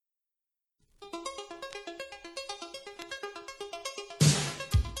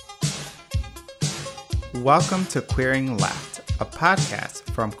Welcome to Queering Left, a podcast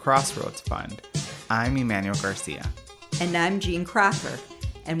from Crossroads Fund. I'm Emmanuel Garcia. And I'm Jean Crocker,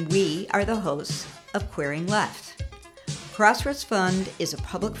 and we are the hosts of Queering Left. Crossroads Fund is a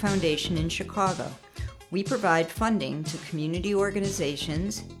public foundation in Chicago. We provide funding to community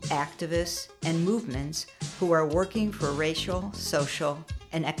organizations, activists, and movements who are working for racial, social,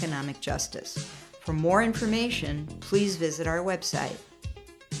 and economic justice. For more information, please visit our website,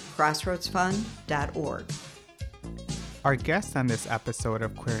 crossroadsfund.org. Our guests on this episode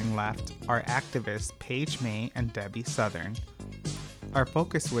of Queering Left are activists Paige May and Debbie Southorn. Our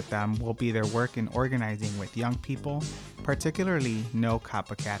focus with them will be their work in organizing with young people, particularly No Cop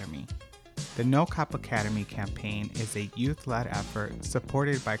Academy. The No Cop Academy campaign is a youth-led effort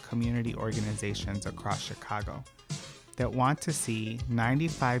supported by community organizations across Chicago that want to see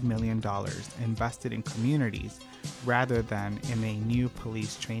 $95 million invested in communities rather than in a new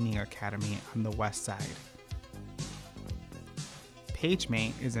police training academy on the west side. Paige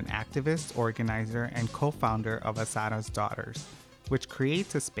May is an activist, organizer, and co-founder of Assata's Daughters, which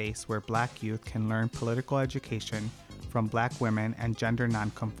creates a space where Black youth can learn political education from Black women and gender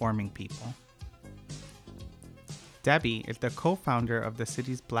non-conforming people. Debbie is the co-founder of the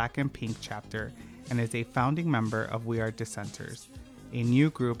city's Black and Pink chapter and is a founding member of We Are Dissenters, a new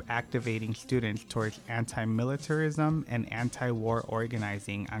group activating students towards anti-militarism and anti-war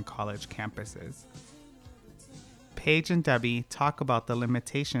organizing on college campuses. Paige and Debbie talk about the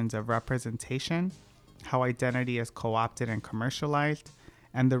limitations of representation, how identity is co-opted and commercialized,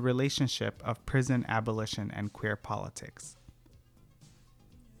 and the relationship of prison abolition and queer politics.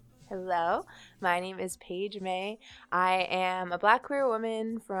 Hello, my name is Paige May. I am a Black queer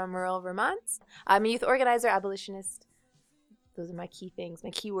woman from rural Vermont. I'm a youth organizer, abolitionist. Those are my key things,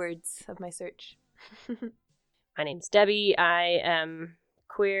 my keywords of my search. My name's Debbie. I am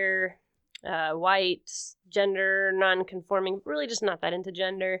queer, white, gender non-conforming, really just not that into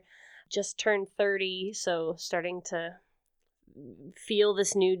gender. Just turned 30, so starting to feel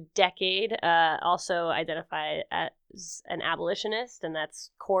this new decade. Also identify as an abolitionist, and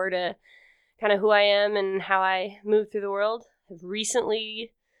that's core to kind of who I am and how I move through the world. I've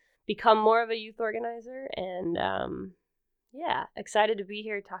recently become more of a youth organizer, and excited to be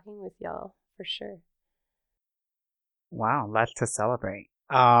here talking with y'all for sure. Wow, lots to celebrate.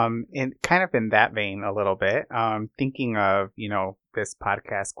 In kind of in that vein a little bit, thinking of, this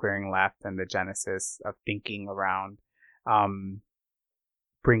podcast Queering Left and the genesis of thinking around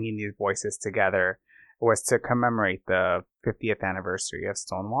bringing these voices together was to commemorate the 50th anniversary of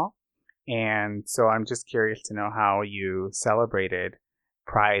Stonewall. And so I'm just curious to know how you celebrated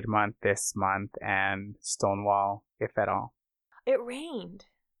Pride Month this month and Stonewall, if at all. It rained.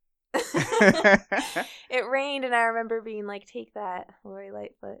 It rained, and I remember being like, take that, Lori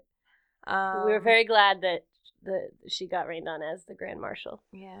Lightfoot. We were very glad that she got rained on as the Grand Marshal.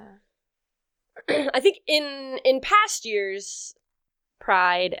 Yeah. I think in past years,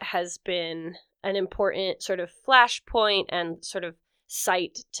 Pride has been an important sort of flashpoint and sort of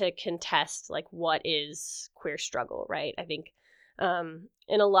site to contest, like, what is queer struggle, right? I think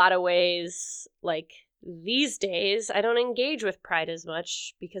in a lot of ways, like, these days, I don't engage with Pride as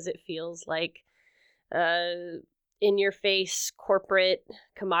much because it feels like in-your-face, corporate,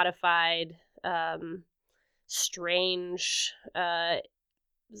 commodified, strange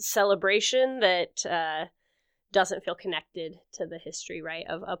celebration that doesn't feel connected to the history, right,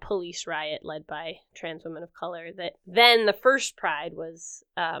 of a police riot led by trans women of color. That then the first Pride was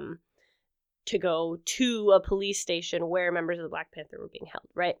to go to a police station where members of the Black Panther were being held,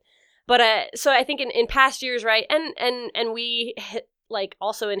 right? But so I think in past years, right, and we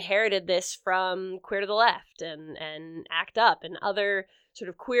also inherited this from Queer to the Left and ACT UP and other sort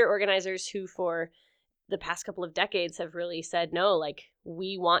of queer organizers who for the past couple of decades have really said, no, like,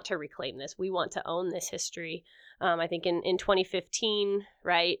 we want to reclaim this. We want to own this history. I think in 2015,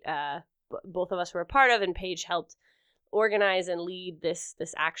 right, both of us were a part of, and Paige helped organize and lead this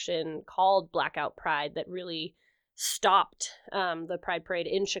action called Blackout Pride that really stopped the Pride Parade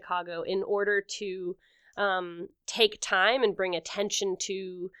in Chicago in order to take time and bring attention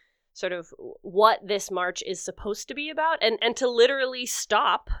to sort of what this march is supposed to be about, and to literally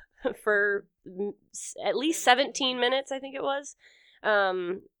stop for at least 17 minutes, I think it was,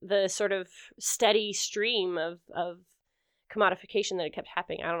 the sort of steady stream of commodification that had kept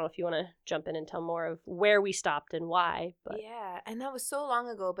happening. I don't know if you want to jump in and tell more of where we stopped and why. But yeah, and that was so long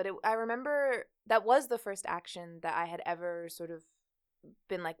ago, but I remember that was the first action that I had ever sort of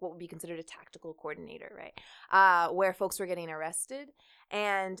been like what would be considered a tactical coordinator, right? Where folks were getting arrested,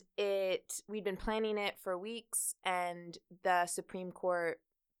 and we'd been planning it for weeks, and the Supreme Court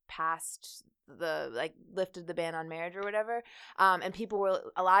passed lifted the ban on marriage or whatever. And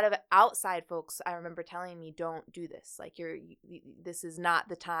a lot of outside folks, I remember telling me, don't do this. Like this is not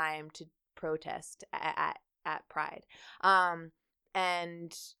the time to protest at Pride.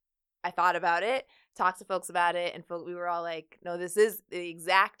 And I thought about it, talked to folks about it, and we were all like, no, this is the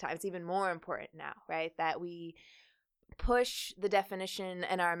exact time. It's even more important now, right? That we push the definition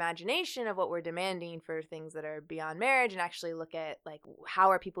and our imagination of what we're demanding for things that are beyond marriage, and actually look at like how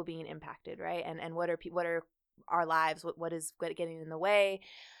are people being impacted, right? And what are our lives, what is getting in the way.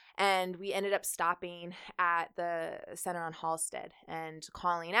 And we ended up stopping at the Center on Halstead and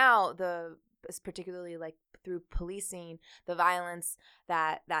calling out particularly like through policing, the violence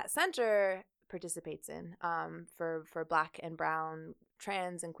that center participates in for Black and brown,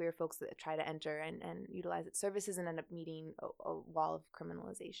 trans and queer folks that try to enter and utilize its services and end up meeting a wall of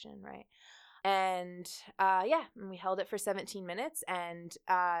criminalization, right? And we held it for 17 minutes and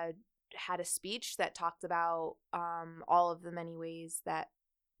had a speech that talked about all of the many ways that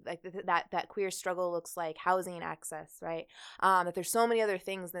that queer struggle looks like, housing access, right? That there's so many other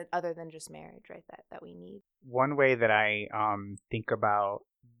things that other than just marriage, right? That we need. One way that I think about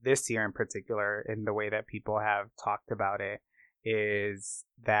this year in particular, in the way that people have talked about it, is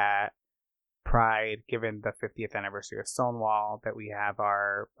that Pride, given the 50th anniversary of Stonewall, that we have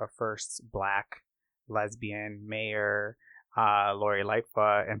our first Black lesbian mayor, Lori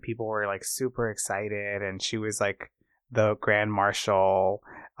Lightfoot, and people were like super excited, and she was like the Grand Marshal.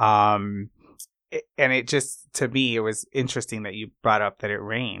 And it just, to me, it was interesting that you brought up that it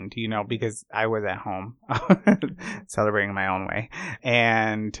rained, because I was at home celebrating my own way.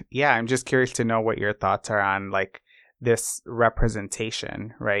 And yeah, I'm just curious to know what your thoughts are on like this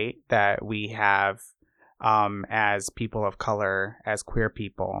representation, right, that we have as people of color, as queer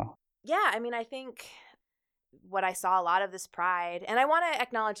people. Yeah, I mean, I think what I saw a lot of this Pride, and I want to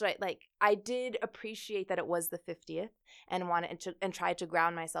acknowledge, right, like I did appreciate that it was the 50th and wanted to and tried to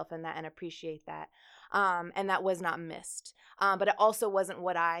ground myself in that and appreciate that. And that was not missed. But it also wasn't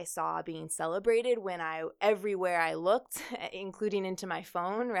what I saw being celebrated everywhere I looked, including into my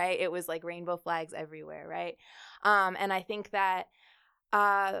phone, right? It was like rainbow flags everywhere, right? And I think that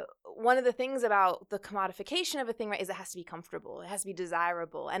one of the things about the commodification of a thing, right, is it has to be comfortable. It has to be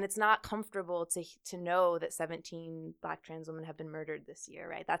desirable. And it's not comfortable to know that 17 Black trans women have been murdered this year,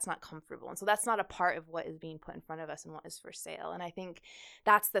 right? That's not comfortable. And so that's not a part of what is being put in front of us and what is for sale. And I think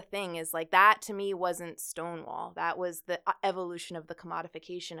that's the thing, is like that to me wasn't Stonewall. That was the evolution of the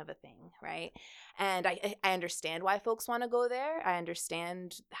commodification of a thing, right? And I understand why folks want to go there. I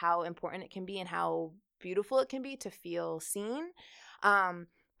understand how important it can be and how beautiful it can be to feel seen.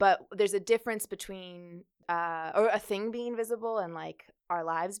 But there's a difference between or a thing being visible and like our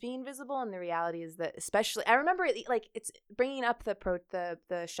lives being visible. And the reality is that, especially, I remember like it's bringing up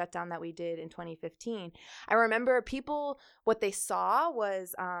the shutdown that we did in 2015. I remember people, what they saw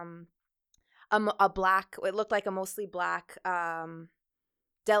was a Black, it looked like a mostly Black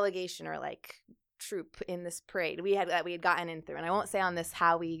delegation or like troop in this parade we had gotten in through. And I won't say on this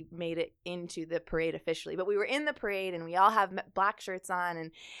how we made it into the parade officially, but we were in the parade and we all have Black shirts on,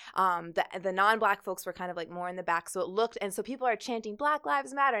 and the non-Black folks were kind of like more in the back, so it looked, and so people are chanting Black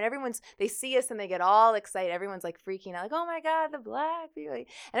Lives Matter, and they see us and they get all excited. Everyone's like freaking out, like, oh my God, the Black people, and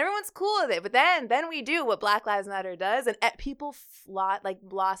everyone's cool with it. But then we do what Black Lives Matter does, and people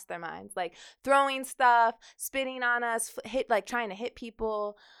lost their minds, like throwing stuff, spitting on us, trying to hit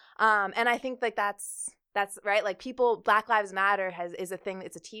people. And I think like that's right. Like Black Lives Matter is a thing.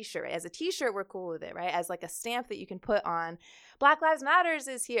 It's a t-shirt, right? As a t-shirt, we're cool with it, right? As like a stamp that you can put on, Black Lives Matters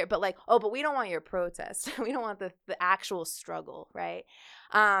is here. But like, but we don't want your protest. We don't want the actual struggle, right?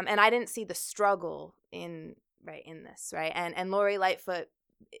 And I didn't see the struggle in this, right? And Lori Lightfoot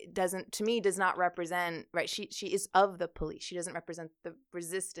does not represent, right? She is of the police. She doesn't represent the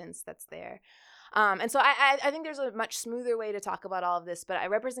resistance that's there. And so I think there's a much smoother way to talk about all of this, but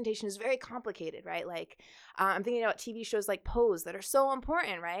representation is very complicated, right? Like I'm thinking about TV shows like Pose that are so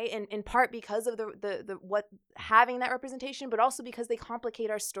important, right? And in part because of the what having that representation, but also because they complicate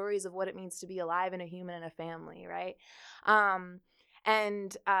our stories of what it means to be alive and a human and a family, right?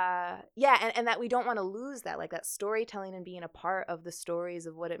 And that we don't want to lose that, like that storytelling and being a part of the stories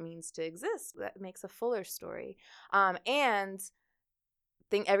of what it means to exist. That makes a fuller story. And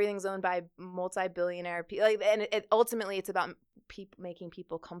think everything's owned by multi-billionaire people, and ultimately it's about making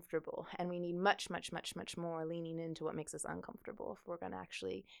people comfortable, and we need much more leaning into what makes us uncomfortable if we're going to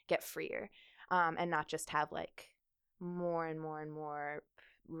actually get freer, and not just have like more and more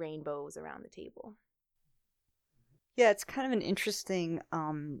rainbows around the table. Yeah, it's kind of an interesting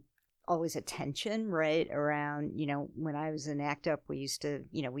always a tension, right, around, when I was in ACT UP, we used to,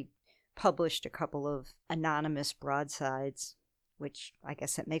 we published a couple of anonymous broadsides, which I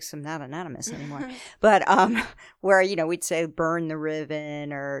guess that makes them not anonymous anymore, but where, we'd say burn the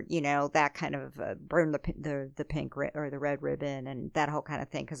ribbon, or, that kind of burn the pink or the red ribbon, and that whole kind of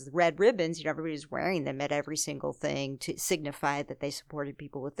thing. Because the red ribbons, everybody's wearing them at every single thing to signify that they supported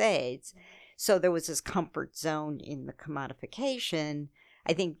people with AIDS. So there was this comfort zone in the commodification.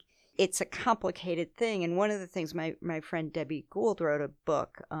 I think it's a complicated thing. And one of the things, my friend Debbie Gould wrote a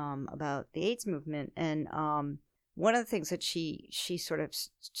book about the AIDS movement, and one of the things that she sort of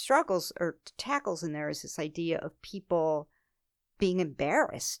struggles or tackles in there is this idea of people being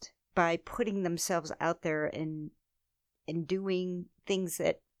embarrassed by putting themselves out there and doing things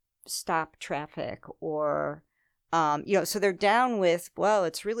that stop traffic, or so they're down with, well,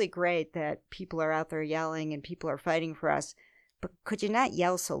 it's really great that people are out there yelling and people are fighting for us, but could you not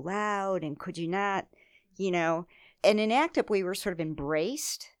yell so loud, and could you not, and in ACT UP we were sort of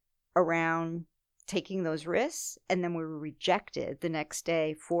embraced around taking those risks, and then we were rejected the next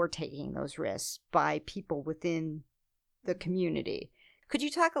day for taking those risks by people within the community. Could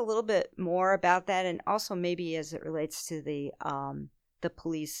you talk a little bit more about that, and also maybe as it relates to the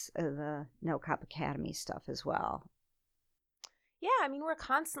police, the No Cop Academy stuff as well? Yeah, I mean, we're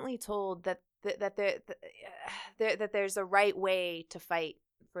constantly told that there's a right way to fight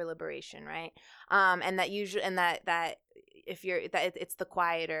for liberation, right? And that usually, and that if you're that it's the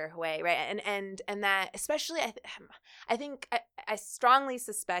quieter way, right? And that especially, I think I strongly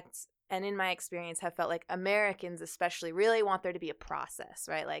suspect, and in my experience have felt like Americans especially really want there to be a process,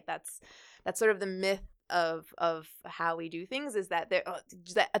 right? Like that's sort of the myth of how we do things, is that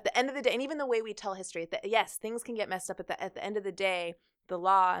that at the end of the day, and even the way we tell history, that yes, things can get messed up, at the end of the day, the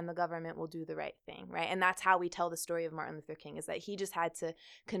law and the government will do the right thing, right? And that's how we tell the story of Martin Luther King, is that he just had to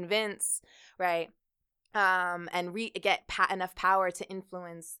convince, right, and get enough power to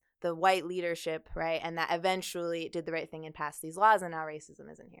influence the white leadership, right? And that eventually it did the right thing and passed these laws, and now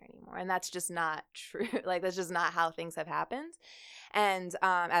racism isn't here anymore. And that's just not true. Like, that's just not how things have happened, and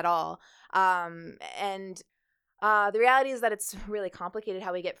at all. The reality is that it's really complicated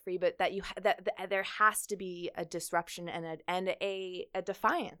how we get free, but that there has to be a disruption and a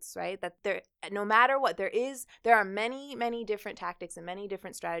defiance, right? That there, no matter what, there are many, many different tactics and many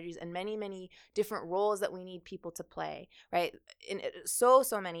different strategies and many, many different roles that we need people to play, right? So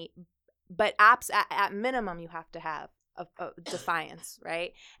many, but at minimum, you have to have a defiance,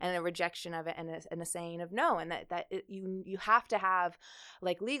 right, and a rejection of it, and a saying of no, and that you have to have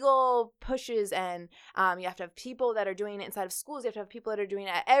like legal pushes, and you have to have people that are doing it inside of schools. You have to have people that are doing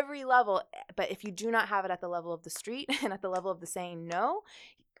it at every level. But if you do not have it at the level of the street and at the level of the saying no,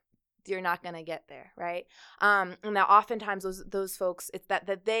 you're not going to get there, right? And now oftentimes those folks, it's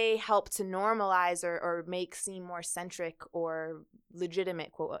that they help to normalize or make seem more centric or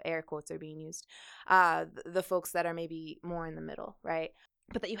legitimate, quote, air quotes are being used, the folks that are maybe more in the middle, right?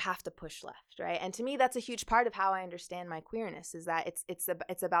 But that you have to push left, right? And to me, that's a huge part of how I understand my queerness, is that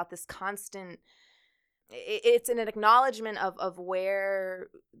it's about this constant, it's an acknowledgement of where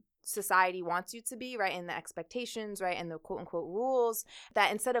society wants you to be, right, and the expectations, right, and the quote-unquote rules,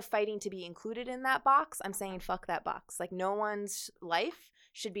 that instead of fighting to be included in that box, I'm saying fuck that box. Like, no one's life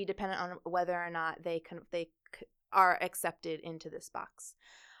should be dependent on whether or not they are accepted into this box.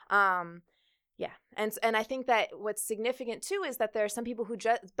 Yeah, and I think that what's significant too is that there are some people who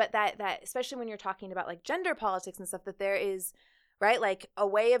but that especially when you're talking about like gender politics and stuff, that there is, right, like a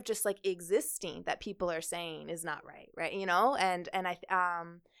way of just like existing that people are saying is not right,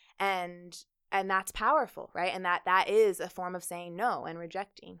 and that's powerful, right? And that is a form of saying no and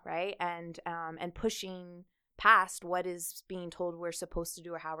rejecting, right? And pushing past what is being told we're supposed to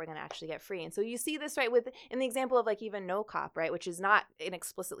do or how we're going to actually get free. And so you see this, right, in the example of like even No Cop, right, which is not an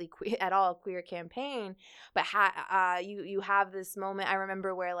explicitly at all queer campaign, but you have this moment, I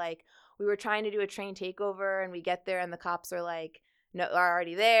remember, where like we were trying to do a train takeover, and we get there and the cops are like, no, are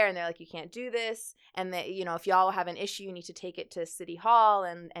already there, and they're like, you can't do this, and that, if y'all have an issue, you need to take it to City Hall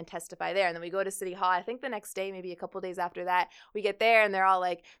and testify there. And then we go to City Hall, I think the next day, maybe a couple days after that, we get there and they're all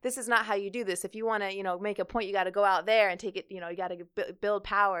like, this is not how you do this. If you want to make a point, you got to go out there and take it, you got to build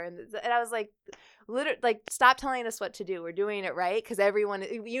power. And I was like, literally, like, stop telling us what to do. We're doing it right, because everyone,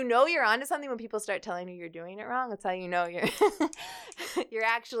 you're onto something when people start telling you you're doing it wrong. That's how you know you're you're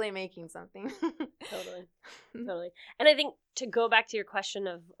actually making something. Totally. And I think, to go back to your question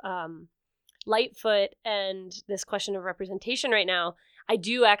of Lightfoot and this question of representation right now, I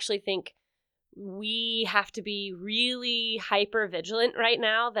do actually think we have to be really hyper vigilant right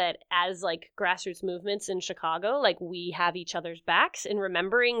now that as like grassroots movements in Chicago, like we have each other's backs, and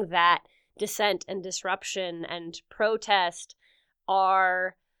remembering that dissent and disruption and protest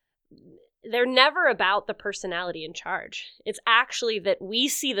they're never about the personality in charge. It's actually that we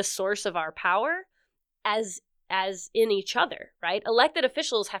see the source of our power as in each other, right? Elected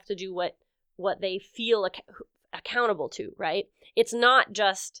officials have to do what they feel accountable to, right? It's not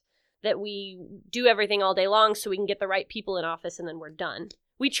just that we do everything all day long so we can get the right people in office and then we're done.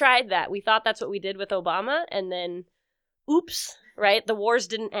 We tried that. We thought that's what we did with Obama, and then oops, right? The wars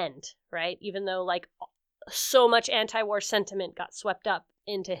didn't end, right? Even though like so much anti-war sentiment got swept up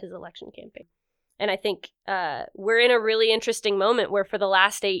into his election campaign. And I think we're in a really interesting moment where for the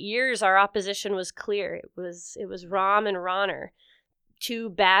last 8 years, our opposition was clear. It was Rahm and Ronner, two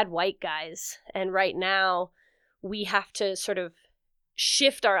bad white guys. And right now we have to sort of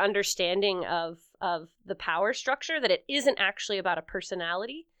shift our understanding of the power structure, that it isn't actually about a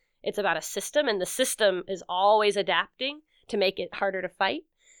personality. It's about a system, and the system is always adapting to make it harder to fight.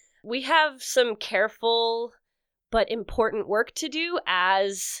 We have some careful but important work to do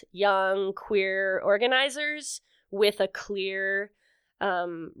as young queer organizers with a clear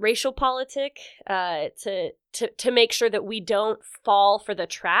racial politic to make sure that we don't fall for the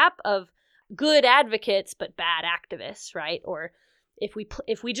trap of good advocates but bad activists, right? Or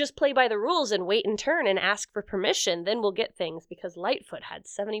if we just play by the rules and wait in turn and ask for permission, then we'll get things because Lightfoot had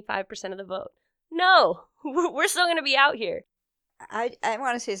 75% of the vote. No, we're still going to be out here. I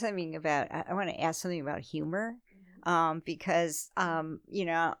want to say something about, I want to ask something about humor, because,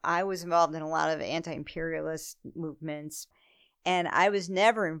 I was involved in a lot of anti-imperialist movements, and I was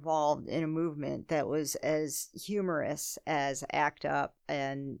never involved in a movement that was as humorous as ACT UP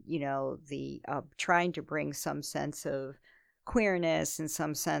and, the trying to bring some sense of queerness and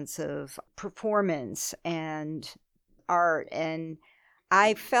some sense of performance and art. And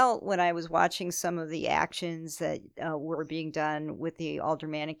I felt when I was watching some of the actions that were being done with the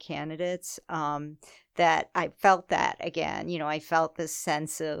aldermanic candidates, that I felt that again. I felt this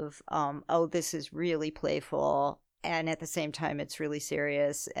sense of, this is really playful, and at the same time it's really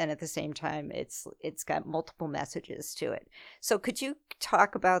serious, and at the same time it's got multiple messages to it. So could you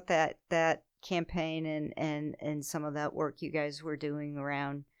talk about that campaign and some of that work you guys were doing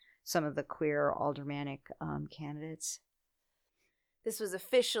around some of the queer aldermanic candidates? This was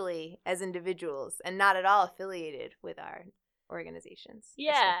officially as individuals and not at all affiliated with our organizations.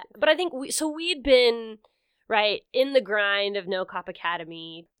 Yeah, but I think we'd been, right, in the grind of No Cop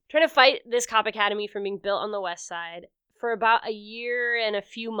Academy, trying to fight this cop academy from being built on the west side for about a year and a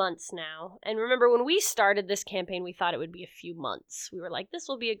few months now. And remember, when we started this campaign, we thought it would be a few months. We were like, this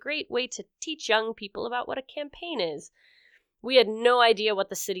will be a great way to teach young people about what a campaign is. We had no idea what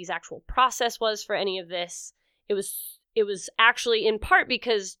the city's actual process was for any of this. It was actually in part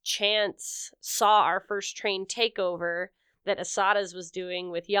because Chance saw our first train takeover that Assata's was doing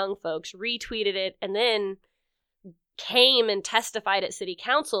with young folks, retweeted it, and then came and testified at city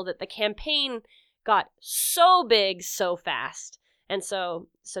council that the campaign got so big so fast. And so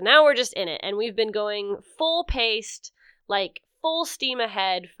now we're just in it, and we've been going full paced, like full steam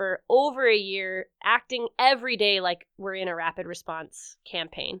ahead for over a year, acting every day like we're in a rapid response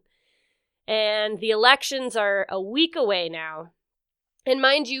campaign. And the elections are a week away now. And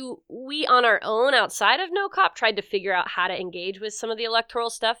mind you, we on our own outside of No Cop tried to figure out how to engage with some of the electoral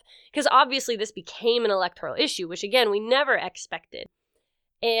stuff, because obviously this became an electoral issue, which again, we never expected.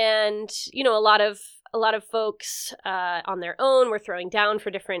 And, a lot of folks on their own were throwing down for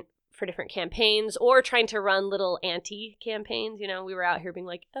different campaigns or trying to run little anti-campaigns. We were out here being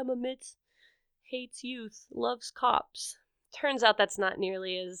like, Emma Mitz hates youth, loves cops. Turns out that's not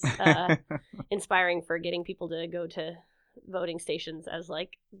nearly as inspiring for getting people to go to voting stations as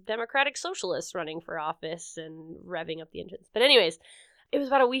like democratic socialists running for office and revving up the engines. But anyways, it was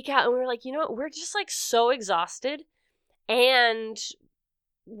about a week out and we were like, we're just like so exhausted. And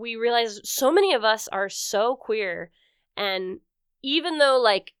we realized so many of us are so queer. And even though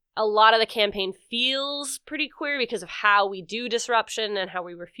like a lot of the campaign feels pretty queer because of how we do disruption and how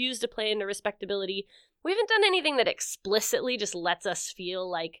we refuse to play into respectability, we haven't done anything that explicitly just lets us feel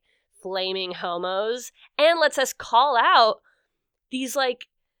like flaming homos and lets us call out these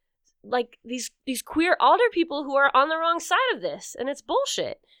these queer alder people who are on the wrong side of this, and it's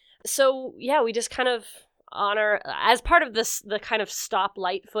bullshit. So yeah, we just kind of as part of the kind of stop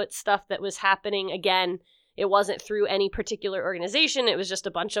Lightfoot stuff that was happening. Again, it wasn't through any particular organization. It was just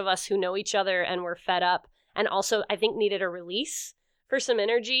a bunch of us who know each other and were fed up, and also I think needed a release for some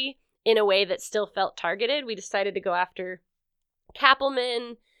energy in a way that still felt targeted. We decided to go after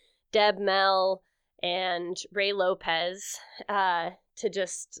Kappelman, Deb Mell and Ray Lopez to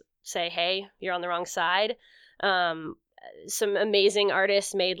just say, hey, you're on the wrong side. Some amazing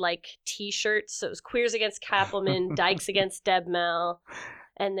artists made like t-shirts. So it was Queers Against Kappelman, Dykes Against Deb Mell.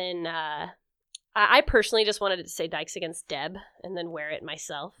 And then I personally just wanted it to say Dykes Against Deb and then wear it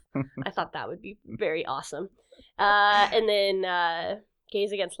myself. I thought that would be very awesome. And then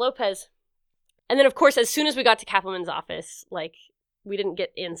Gays Against Lopez. And then, of course, as soon as we got to Kappelman's office, like, we didn't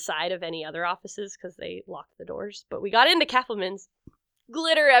get inside of any other offices because they locked the doors. But we got into Kappelman's.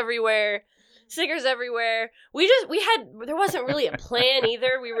 Glitter everywhere. Stickers everywhere. There wasn't really a plan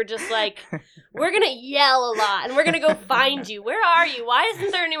either. We were just like, we're going to yell a lot and we're going to go find you. Where are you? Why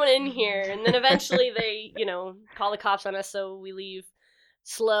isn't there anyone in here? And then eventually they, call the cops on us. So we leave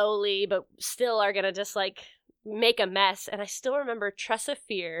slowly, but still are going to just like make a mess. And I still remember Tressa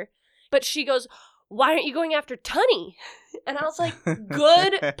Fear, but she goes, why aren't you going after Tunney? And I was like,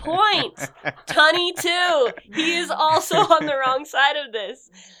 good point. Tunney too. He is also on the wrong side of this.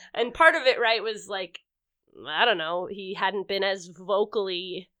 And part of it, right, was like, I don't know, he hadn't been as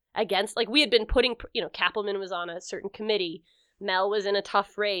vocally against, like, we had been putting, Kappelman was on a certain committee. Mel was in a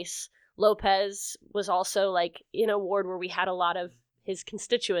tough race. Lopez was also, like, in a ward where we had a lot of his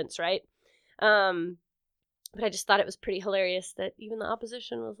constituents, right? But I just thought it was pretty hilarious that even the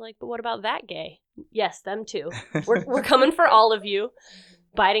opposition was like, but what about that gay? Yes, them too. We're coming for all of you,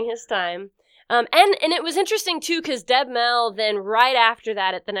 biding his time. And it was interesting, too, because Deb Mell then right after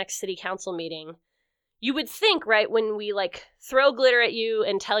that at the next city council meeting, you would think, right, when we, like, throw glitter at you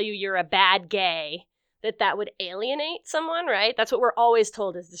and tell you you're a bad gay, that would alienate someone, right? That's what we're always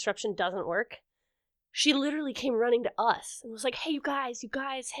told is disruption doesn't work. She literally came running to us and was like, hey, you guys,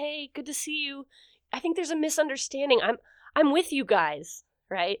 hey, good to see you. I think there's a misunderstanding. I'm with you guys,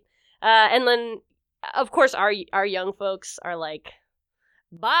 right? And then, of course, our young folks are like,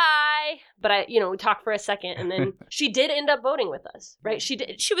 bye. But we talked for a second, and then she did end up voting with us, right? She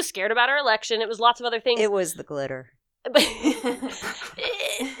did. She was scared about her election. It was lots of other things. It was the glitter. But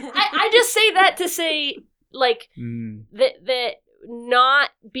I just say that to say, like, that not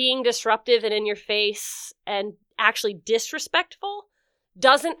being disruptive and in your face and actually disrespectful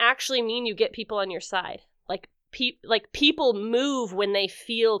doesn't actually mean you get people on your side. Like people move when they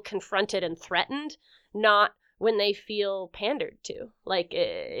feel confronted and threatened, not when they feel pandered to. Like,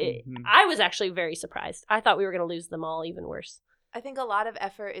 I was actually very surprised. I thought we were going to lose them all even worse. I think a lot of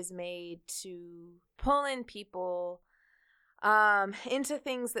effort is made to pull in people into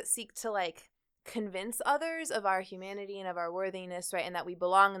things that seek to, like, convince others of our humanity and of our worthiness, right? And that we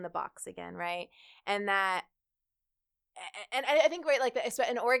belong in the box again, right? And that, and I think, right, like,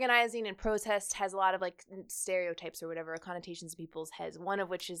 and organizing and protest has a lot of, like, stereotypes or whatever, connotations in people's heads, one of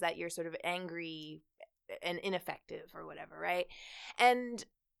which is that you're sort of angry and ineffective or whatever, right? And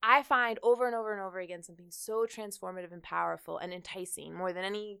I find over and over and over again something so transformative and powerful and enticing more than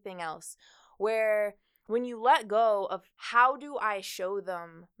anything else, where when you let go of how do I show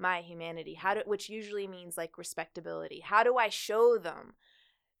them my humanity, which usually means, like, respectability, how do I show them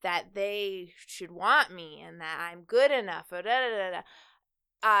that they should want me and that I'm good enough,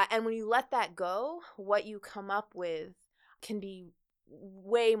 and when you let that go, what you come up with can be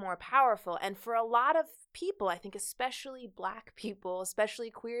way more powerful. And for a lot of people, I think especially Black people,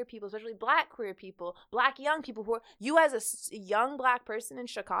 especially queer people, especially Black queer people, Black young people, who are, you as a young Black person in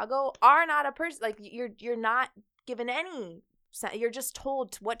Chicago are not a person, like, you're not given any, you're just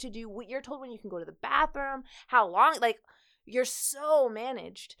told what to do. You're told when you can go to the bathroom, how long, like, you're so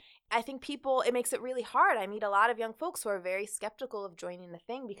managed. I think it makes it really hard. I meet a lot of young folks who are very skeptical of joining the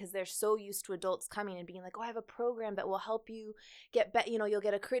thing because they're so used to adults coming and being like, oh, I have a program that will help you get better, you'll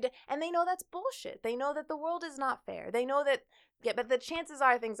get a credit. And they know that's bullshit. They know that the world is not fair. They know that, but the chances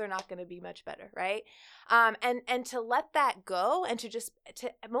are things are not going to be much better, right? And to let that go and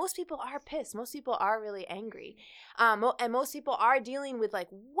most people are pissed. Most people are really angry. And most people are dealing with, like,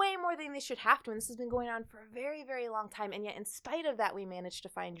 way more than they should have to. And this has been going on for a very, very long time. And yet in spite of that, we managed to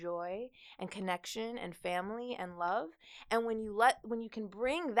find joy and connection and family and love. And when you can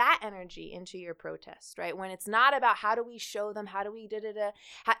bring that energy into your protest, right? When it's not about how do we show them, how do we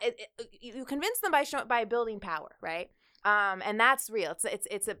you convince them by building power, right? And that's real.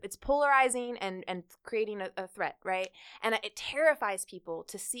 It's polarizing and creating a threat, right? And it terrifies people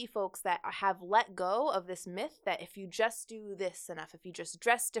to see folks that have let go of this myth that if you just do this enough, if you just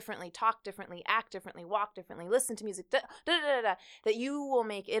dress differently, talk differently, act differently, walk differently, listen to music, that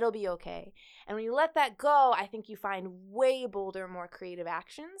it'll be okay. And when you let that go, I think you find way bolder, more creative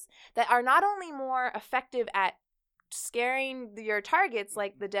actions that are not only more effective at scaring your targets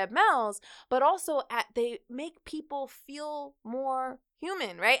like the Deb Mells, but also they make people feel more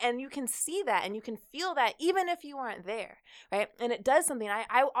human, right? And you can see that and you can feel that even if you aren't there, right? And it does something.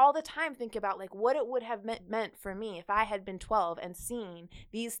 I all the time think about like what it would have meant for me if I had been 12 and seen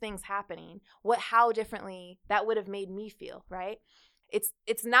these things happening, how differently that would have made me feel, right?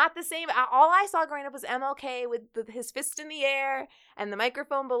 It's not the same. All I saw growing up was MLK with his fist in the air and the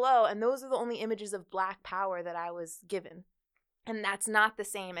microphone below, and those are the only images of Black power that I was given. And that's not the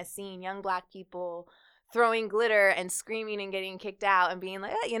same as seeing young Black people throwing glitter and screaming and getting kicked out and being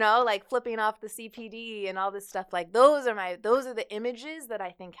like, like flipping off the CPD and all this stuff. Like those are the images that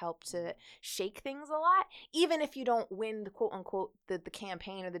I think help to shake things a lot. Even if you don't win the quote unquote the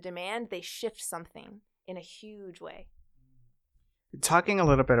campaign or the demand, they shift something in a huge way. Talking a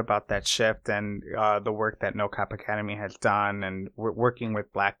little bit about that shift and the work that No Cop Academy has done, and we're working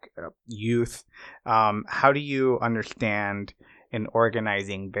with Black youth, how do you understand in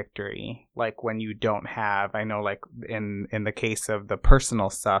organizing victory, like when you don't have, I know like in the case of the personal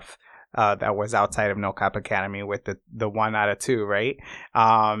stuff that was outside of No Cop Academy with the 1 out of 2, right?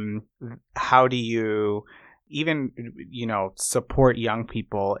 How do you even, support young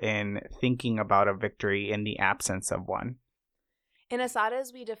people in thinking about a victory in the absence of one? In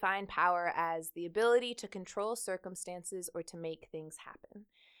Assatas, we define power as the ability to control circumstances or to make things happen.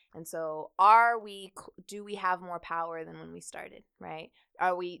 And so do we have more power than when we started, right?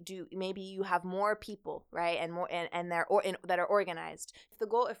 Maybe you have more people, right? And more, and that are organized.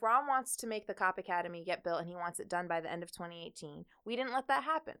 If Ron wants to make the Cop Academy get built and he wants it done by the end of 2018, we didn't let that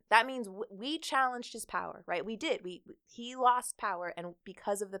happen. That means we challenged his power, right? We did. He lost power, and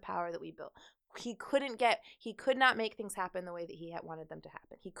because of the power that we built. He could not make things happen the way that he had wanted them to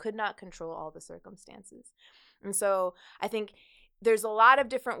happen. He could not control all the circumstances. And so I think there's a lot of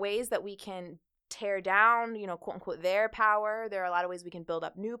different ways that we can tear down, quote unquote, their power. There are a lot of ways we can build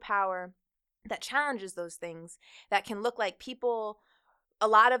up new power that challenges those things, that can look like people. A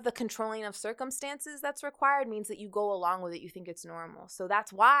lot of the controlling of circumstances that's required means that you go along with it. You think it's normal. So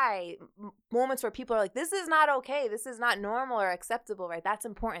that's why moments where people are like, this is not okay, this is not normal or acceptable, right? That's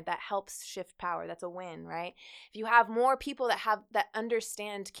important. That helps shift power. That's a win, right? If you have more people that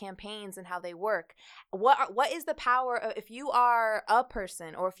understand campaigns and how they work, what is the power of, if you are a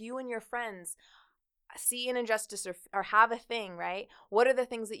person or if you and your friends see an injustice or have a thing, right? What are the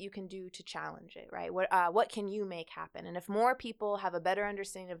things that you can do to challenge it, right? What can you make happen? And if more people have a better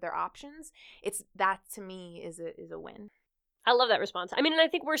understanding of their options, that to me is a win. I love that response. I mean, and I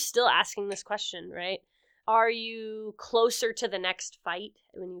think we're still asking this question, right? Are you closer to the next fight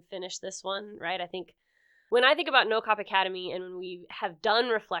when you finish this one, right? I think when I think about No Cop Academy and when we have done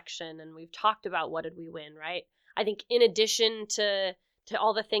reflection and we've talked about what did we win, right? I think in addition to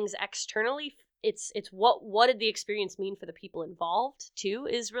all the things externally, it's what did the experience mean for the people involved too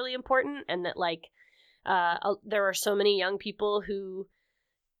is really important. And that there are so many young people who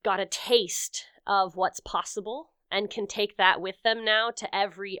got a taste of what's possible and can take that with them now to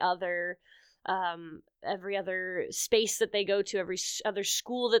every other space that they go to, every other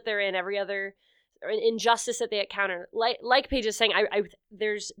school that they're in, every other injustice that they encounter. Like Paige is saying,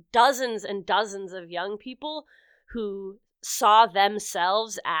 there's dozens and dozens of young people who saw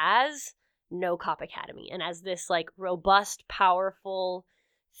themselves as No Cop Academy and as this robust, powerful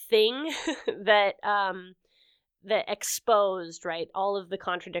thing that exposed, right, all of the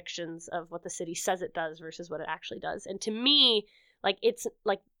contradictions of what the city says it does versus what it actually does. And to me, it's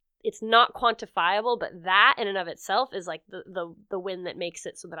not quantifiable, but that in and of itself is the win that makes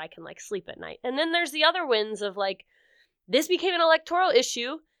it so that I can sleep at night. And then there's the other wins of this became an electoral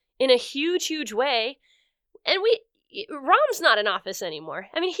issue in a huge, huge way, and Rahm's not in office anymore.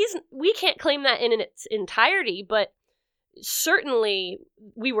 I mean, we can't claim that in its entirety, but certainly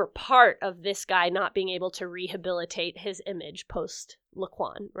we were part of this guy not being able to rehabilitate his image post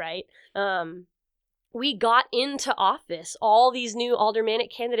Laquan, right? We got into office, all these new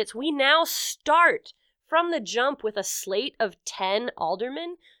aldermanic candidates. We now start from the jump with a slate of 10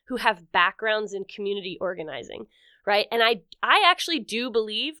 aldermen who have backgrounds in community organizing. Right. And I actually do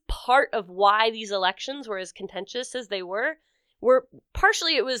believe part of why these elections were as contentious as they were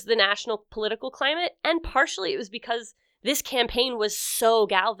partially it was the national political climate, and partially it was because this campaign was so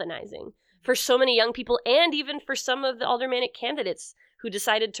galvanizing for so many young people and even for some of the aldermanic candidates who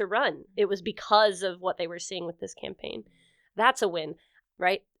decided to run. It was because of what they were seeing with this campaign. That's a win,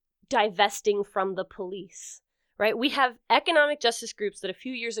 right? Divesting from the police. Right? We have economic justice groups that a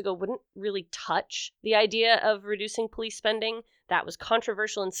few years ago wouldn't really touch the idea of reducing police spending. That was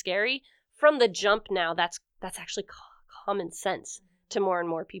controversial and scary. From the jump now, that's actually common sense to more and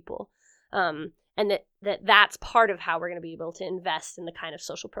more people. And that's part of how we're going to be able to invest in the kind of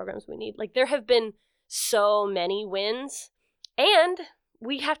social programs we need. There have been so many wins And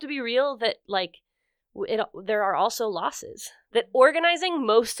we have to be real that, like, there are also losses. That organizing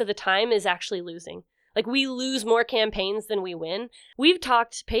most of the time is actually losing. Like, we lose more campaigns than we win. We've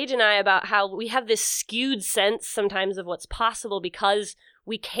talked, Paige and I, about how we have this skewed sense sometimes of what's possible because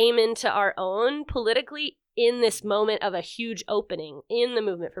we came into our own politically in this moment of a huge opening in the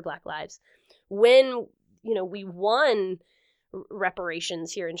movement for Black Lives. When, we won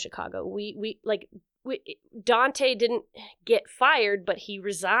reparations here in Chicago, Dante didn't get fired, but he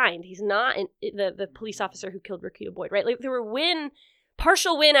resigned. He's not the police officer who killed Rakita Boyd, right? Like, there were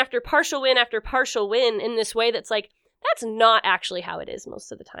partial win after partial win after partial win in this way that's like, that's not actually how it is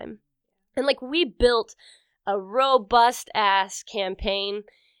most of the time. And, like, we built a robust-ass campaign,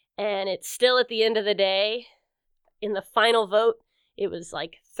 and it's still, at the end of the day, in the final vote, it was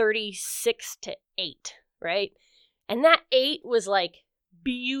like 36-8, right? And that 8 was, like,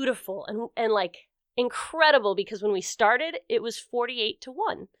 beautiful and like, incredible, because when we started, it was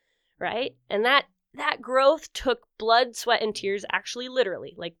 48-1, right? And that growth took blood, sweat, and tears, actually,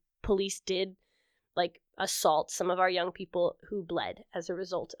 literally. Like, police did, like, assault some of our young people who bled as a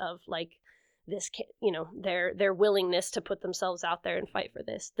result of, like, this, their willingness to put themselves out there and fight for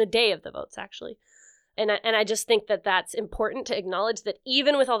this, the day of the votes, actually. And I just think that that's important to acknowledge, that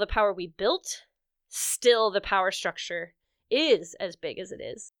even with all the power we built, still the power structure is as big as it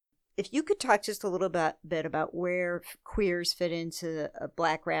is. If you could talk just a little bit about where queers fit into a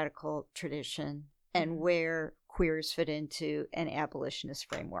Black radical tradition and where queers fit into an abolitionist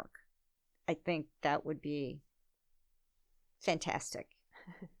framework, I think that would be fantastic.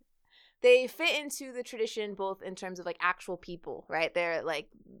 They fit into the tradition both in terms of, like, actual people, right? They're like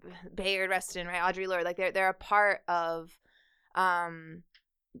Bayard Rustin, right? Audre Lorde, like they're a part of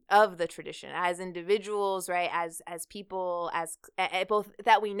the tradition as individuals, right? As people, as both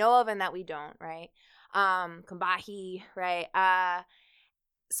that we know of and that we don't, right? Kambahi, right?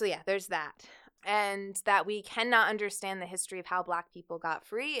 So yeah, there's that. And that we cannot understand the history of how Black people got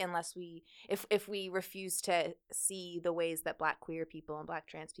free unless if we refuse to see the ways that Black queer people and Black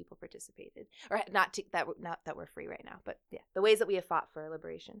trans people participated, or not that we're free right now, but yeah, the ways that we have fought for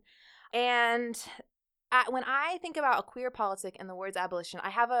liberation. And when I think about a queer politic and the words abolition,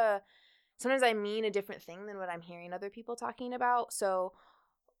 sometimes I mean a different thing than what I'm hearing other people talking about. So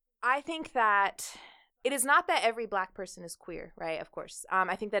I think that it is not that every Black person is queer, right? Of course.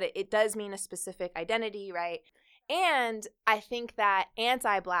 I think that it does mean a specific identity, right? And I think that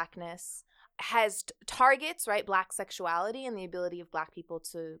anti-Blackness has targets, right, Black sexuality and the ability of Black people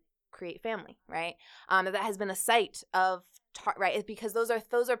to create family, right? That has been a site of, right? Because those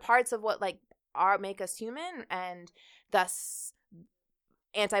are parts of what, like, make us human, and thus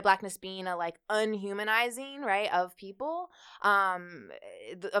anti-Blackness being a, like, unhumanizing, right, of people.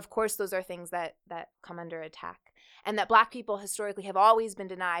 Of course, those are things that come under attack, and that Black people historically have always been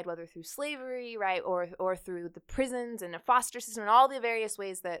denied, whether through slavery, right, or through the prisons and a foster system and all the various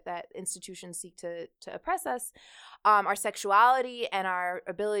ways that institutions seek to oppress us. Our sexuality and our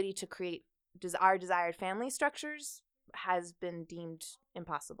ability to create our desired family structures has been deemed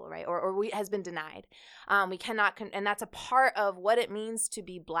impossible, right? Or has been denied. We cannot, and that's a part of what it means to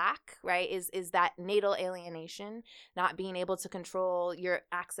be Black, right? Is that natal alienation, not being able to control your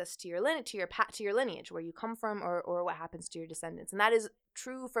access to your lineage, where you come from, or what happens to your descendants. And that is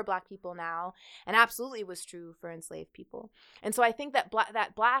true for Black people now, and absolutely was true for enslaved people. And so I think that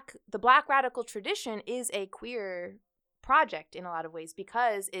the Black radical tradition is a queer project in a lot of ways,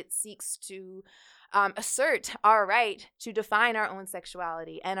 because it seeks to assert our right to define our own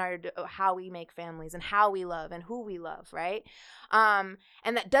sexuality and how we make families and how we love and who we love, right? And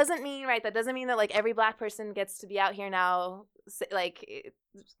that doesn't mean that, like, every Black person gets to be out here now, like,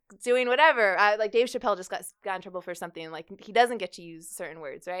 doing whatever. Like, Dave Chappelle just got in trouble for something. Like, he doesn't get to use certain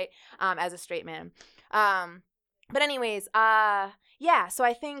words, right? As a straight man. But anyways, yeah, so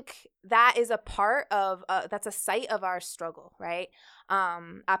I think that is a part of, that's a site of our struggle, right?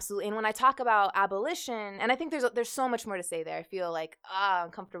 Absolutely. And when I talk about abolition, and I think there's so much more to say there. I feel like I'm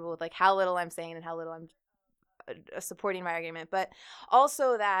comfortable with, like, how little I'm saying and how little I'm supporting my argument. But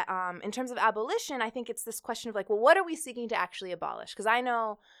also that in terms of abolition, I think it's this question of, like, well, what are we seeking to actually abolish? Because I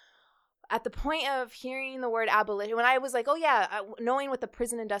know at the point of hearing the word abolition, when I was like, oh yeah, knowing what the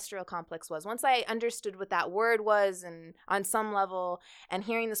prison industrial complex was, once I understood what that word was, and on some level, and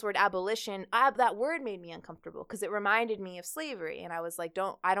hearing this word abolition, that word made me uncomfortable, because it reminded me of slavery, and I was like,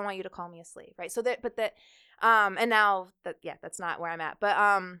 I don't want you to call me a slave, right? So and now that, yeah, that's not where I'm at, but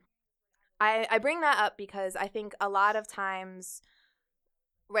I bring that up because I think a lot of times,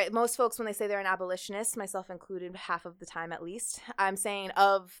 right, most folks, when they say they're an abolitionist, myself included, half of the time at least, I'm saying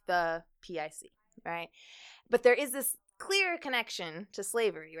of the PIC, right? But there is this clear connection to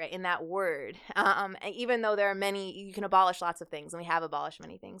slavery, right, in that word. Even though there are many, you can abolish lots of things, and we have abolished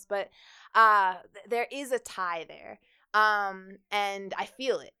many things, but there is a tie there. And I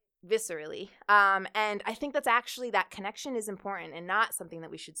feel it viscerally. And I think that's actually, that connection is important and not something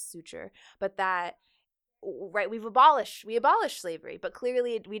that we should suture, but that, right, we abolished slavery, but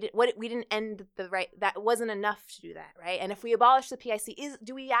clearly we didn't end the right. That wasn't enough to do that, right? And if we abolish the PIC,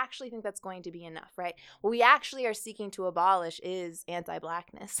 do we actually think that's going to be enough, right? What we actually are seeking to abolish is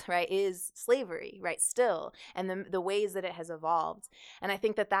anti-Blackness, right? Is slavery, right? Still, and the ways that it has evolved. And I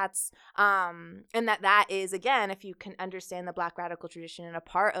think that's and that is, again, if you can understand the Black radical tradition, and a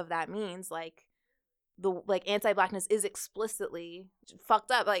part of that means like anti-Blackness is explicitly fucked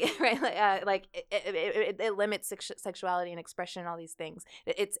up, right? It limits sexuality and expression and all these things.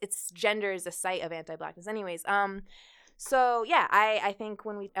 It's gender is a site of anti-Blackness, anyways. So yeah, I think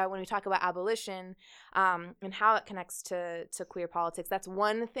when we talk about abolition, and how it connects to queer politics, that's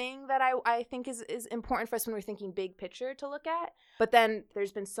one thing that I think is important for us when we're thinking big picture to look at. But then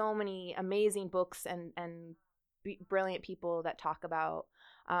there's been so many amazing books and brilliant people that talk about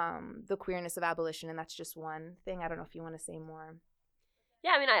the queerness of abolition, and that's just one thing. I don't know if you want to say more.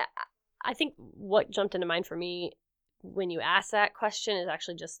 Yeah, I mean, I think what jumped into mind for me when you asked that question is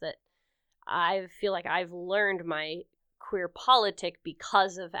actually just that I feel like I've learned my queer politic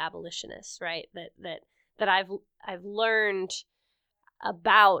because of abolitionists, right? That I've learned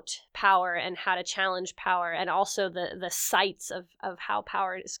about power and how to challenge power, and also the sites of how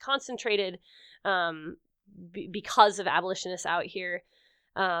power is concentrated, because of abolitionists out here.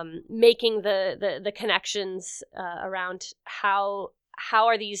 Making the connections around how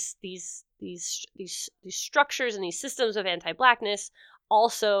are these structures and these systems of anti-Blackness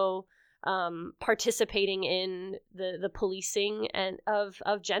also participating in the policing and of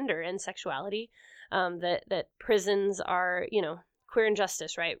gender and sexuality, that prisons are, queer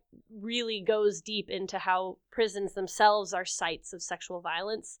injustice, right, really goes deep into how prisons themselves are sites of sexual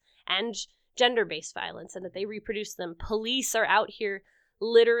violence and gender-based violence, and that they reproduce them. Police are out here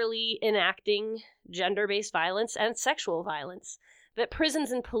literally enacting gender-based violence and sexual violence. That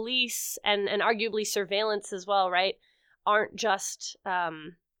prisons and police and arguably surveillance as well, right, aren't just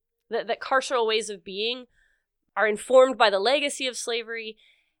that carceral ways of being are informed by the legacy of slavery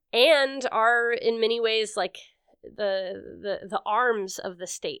and are in many ways like the arms of the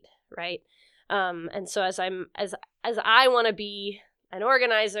state, right? And so as I want to be an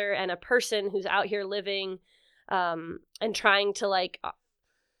organizer and a person who's out here living and trying to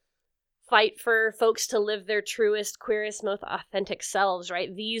fight for folks to live their truest, queerest, most authentic selves,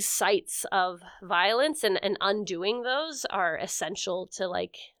 right? These sites of violence and undoing those are essential to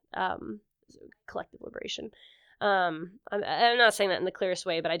collective liberation. I'm not saying that in the clearest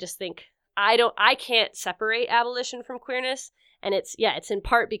way, but I just think I can't separate abolition from queerness. And it's in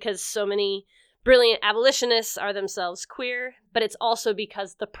part because so many brilliant abolitionists are themselves queer, but it's also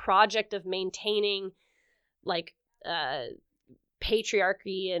because the project of maintaining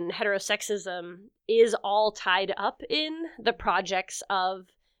patriarchy and heterosexism is all tied up in the projects of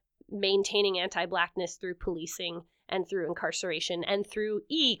maintaining anti-Blackness through policing and through incarceration and through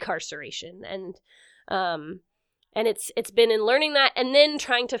e-carceration. And it's been in learning that and then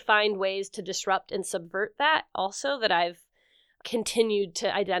trying to find ways to disrupt and subvert that also that I've continued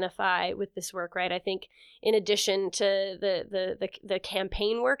to identify with this work, right? I think in addition to the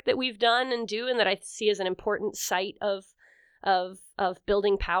campaign work that we've done and do, and that I see as an important site of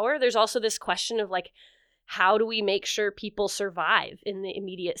building power, there's also this question of how do we make sure people survive in the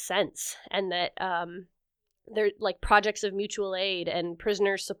immediate sense, and that they're projects of mutual aid and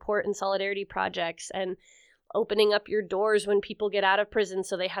prisoner support and solidarity projects, and opening up your doors when people get out of prison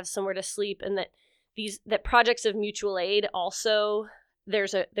so they have somewhere to sleep, and that projects of mutual aid also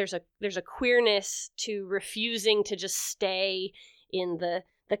there's a queerness to refusing to just stay in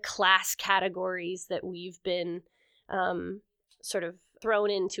the class categories that we've been sort of thrown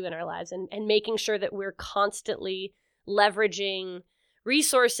into in our lives, and making sure that we're constantly leveraging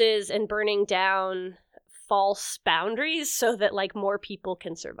resources and burning down false boundaries so that more people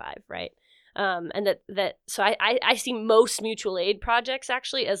can survive, right? And so I see most mutual aid projects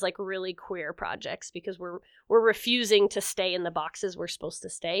actually as really queer projects, because we're refusing to stay in the boxes we're supposed to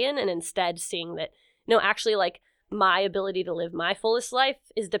stay in, and instead seeing that actually my ability to live my fullest life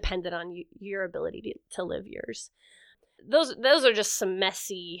is dependent on your ability to live yours. Those are just some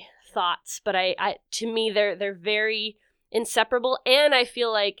messy thoughts, but I to me they're very inseparable, and I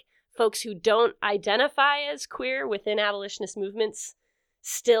feel like folks who don't identify as queer within abolitionist movements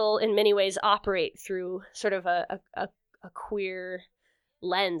still in many ways operate through sort of a queer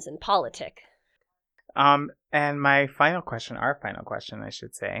lens and politic. And my final question, our final question, I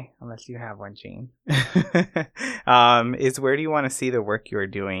should say, unless you have one, Jean, is where do you want to see the work you're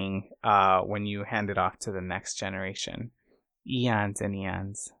doing when you hand it off to the next generation, eons and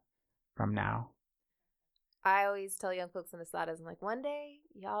eons from now? I always tell young folks in Assata, I'm like, one day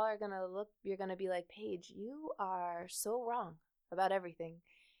y'all are going to look, you're going to be like, Paige, you are so wrong about everything.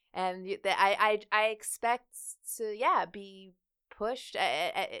 And I expect to, be pushed.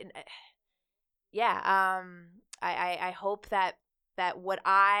 I hope that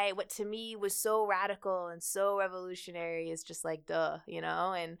what to me was so radical and so revolutionary is just like, duh,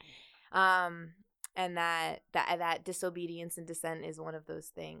 and that disobedience and dissent is one of those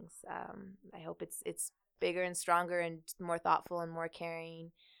things. I hope it's bigger and stronger and more thoughtful and more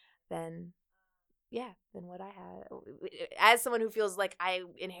caring than what I had. As someone who feels like I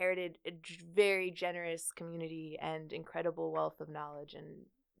inherited a very generous community and incredible wealth of knowledge and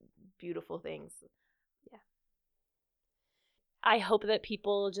beautiful things. Yeah. I hope that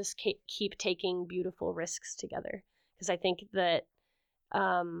people just keep taking beautiful risks together, because I think that,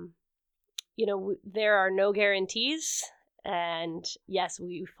 there are no guarantees. And yes,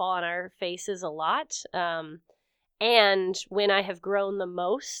 we fall on our faces a lot. And when I have grown the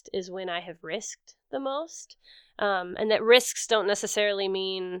most is when I have risked the most. And that risks don't necessarily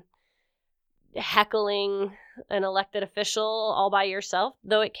mean heckling an elected official all by yourself,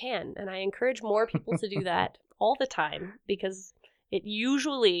 though it can. And I encourage more people to do that all the time, because it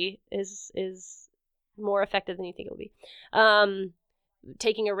usually is more effective than you think it will be.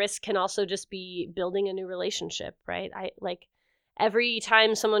 Taking a risk can also just be building a new relationship, right? Every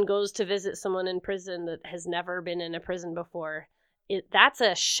time someone goes to visit someone in prison that has never been in a prison before, that's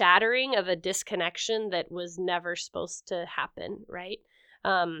a shattering of a disconnection that was never supposed to happen, right?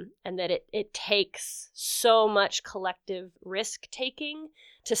 And that it takes so much collective risk-taking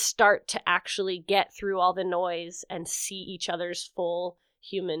to start to actually get through all the noise and see each other's full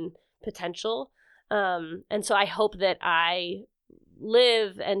human potential. And so I hope that I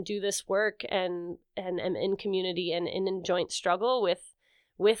live and do this work and am in community and in joint struggle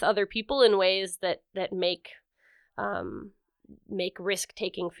with other people in ways that make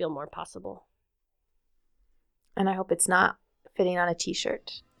risk-taking feel more possible. And I hope it's not fitting on a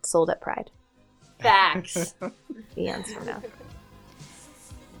t-shirt sold at Pride. Facts. Eons from now.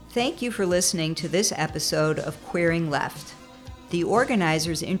 Thank you for listening to this episode of Queering Left. The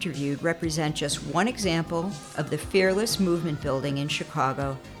organizers interviewed represent just one example of the fearless movement building in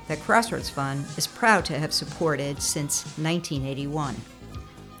Chicago that Crossroads Fund is proud to have supported since 1981.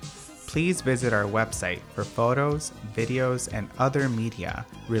 Please visit our website for photos, videos, and other media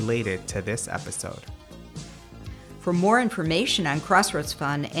related to this episode. For more information on Crossroads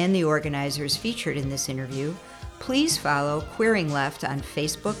Fund and the organizers featured in this interview, please follow Queering Left on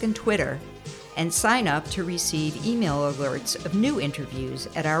Facebook and Twitter, and sign up to receive email alerts of new interviews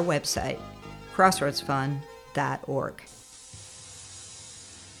at our website, crossroadsfund.org.